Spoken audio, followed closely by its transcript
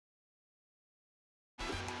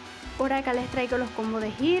Por acá les traigo los combos de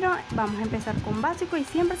giro. Vamos a empezar con básico y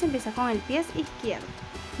siempre se empieza con el pie izquierdo.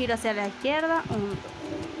 Giro hacia la izquierda, 1, 2,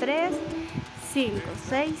 3, 5,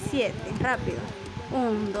 6, 7, rápido.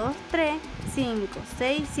 1, 2, 3, 5,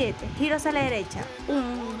 6, 7. Giro hacia la derecha,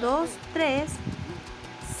 1, 2, 3,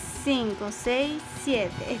 5, 6,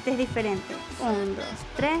 7. Este es diferente. 1, 2,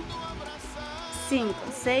 3, 5,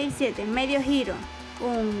 6, 7. Medio giro.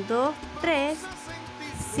 1, 2, 3,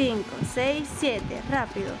 5, 6, 7.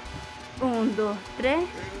 Rápido. 1, 2, 3,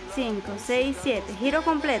 5, 6, 7. Giro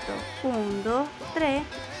completo. 1, 2, 3,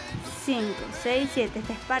 5, 6, 7.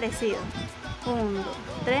 Este es parecido. 1, 2,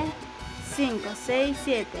 3, 5, 6,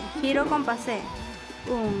 7. Giro con pasé.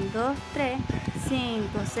 1, 2, 3,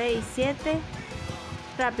 5, 6, 7.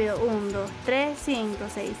 Rápido. 1, 2, 3, 5,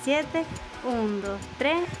 6, 7. 1, 2,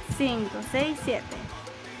 3, 5, 6, 7.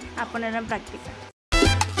 A ponerlo en práctica.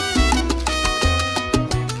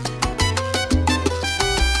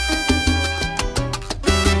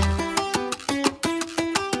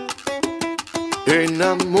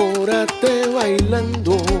 Enamórate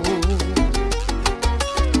bailando,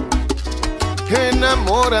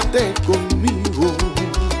 enamórate conmigo.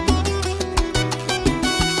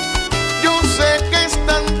 Yo sé que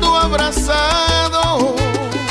estando abrazado